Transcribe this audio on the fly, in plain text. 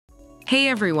Hey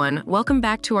everyone, welcome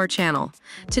back to our channel.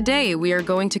 Today we are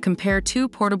going to compare two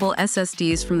portable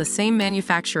SSDs from the same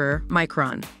manufacturer,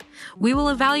 Micron. We will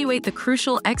evaluate the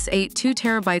Crucial X8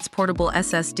 2TB portable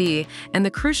SSD and the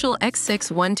Crucial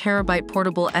X6 1TB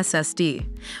portable SSD.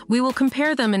 We will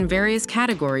compare them in various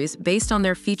categories based on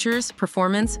their features,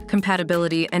 performance,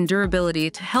 compatibility, and durability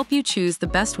to help you choose the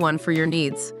best one for your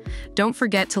needs. Don't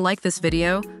forget to like this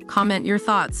video, comment your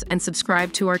thoughts, and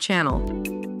subscribe to our channel.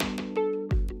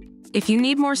 If you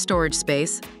need more storage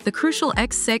space, the Crucial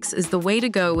X6 is the way to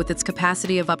go with its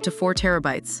capacity of up to 4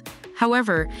 TB.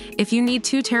 However, if you need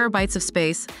 2 TB of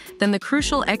space, then the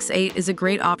Crucial X8 is a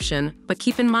great option, but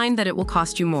keep in mind that it will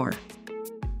cost you more.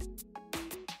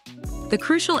 The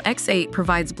Crucial X8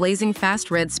 provides blazing fast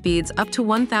read speeds up to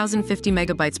 1050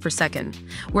 megabytes per second,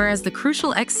 whereas the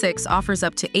Crucial X6 offers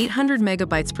up to 800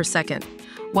 megabytes per second.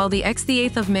 While the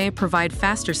X8 of May provide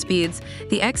faster speeds,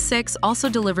 the X6 also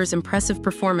delivers impressive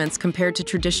performance compared to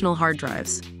traditional hard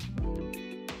drives.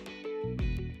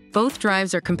 Both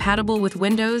drives are compatible with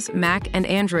Windows, Mac, and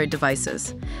Android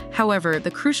devices. However,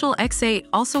 the Crucial X8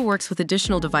 also works with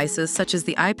additional devices such as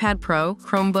the iPad Pro,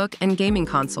 Chromebook, and gaming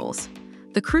consoles.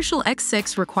 The Crucial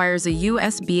X6 requires a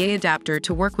USB-A adapter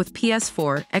to work with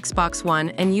PS4, Xbox One,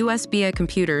 and USB-A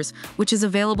computers, which is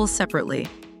available separately.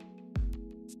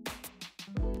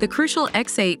 The Crucial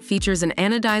X8 features an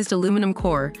anodized aluminum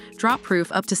core,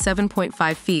 drop-proof up to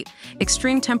 7.5 feet,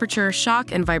 extreme temperature,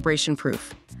 shock, and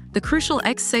vibration-proof. The Crucial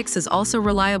X6 is also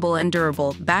reliable and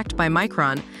durable, backed by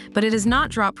Micron, but it is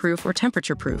not drop-proof or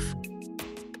temperature-proof.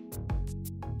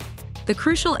 The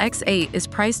Crucial X8 is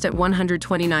priced at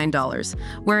 $129,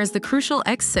 whereas the Crucial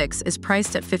X6 is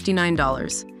priced at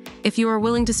 $59. If you are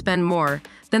willing to spend more,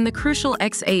 then the Crucial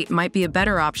X8 might be a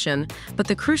better option, but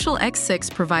the Crucial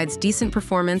X6 provides decent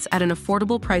performance at an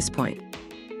affordable price point.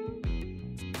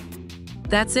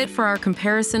 That's it for our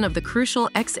comparison of the Crucial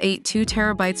X8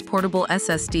 2TB portable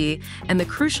SSD and the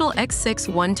Crucial X6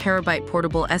 1TB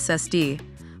portable SSD.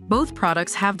 Both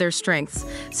products have their strengths,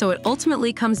 so it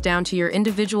ultimately comes down to your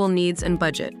individual needs and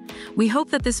budget. We hope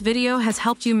that this video has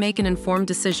helped you make an informed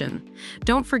decision.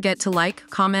 Don't forget to like,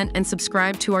 comment, and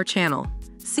subscribe to our channel.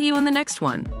 See you in the next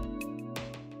one.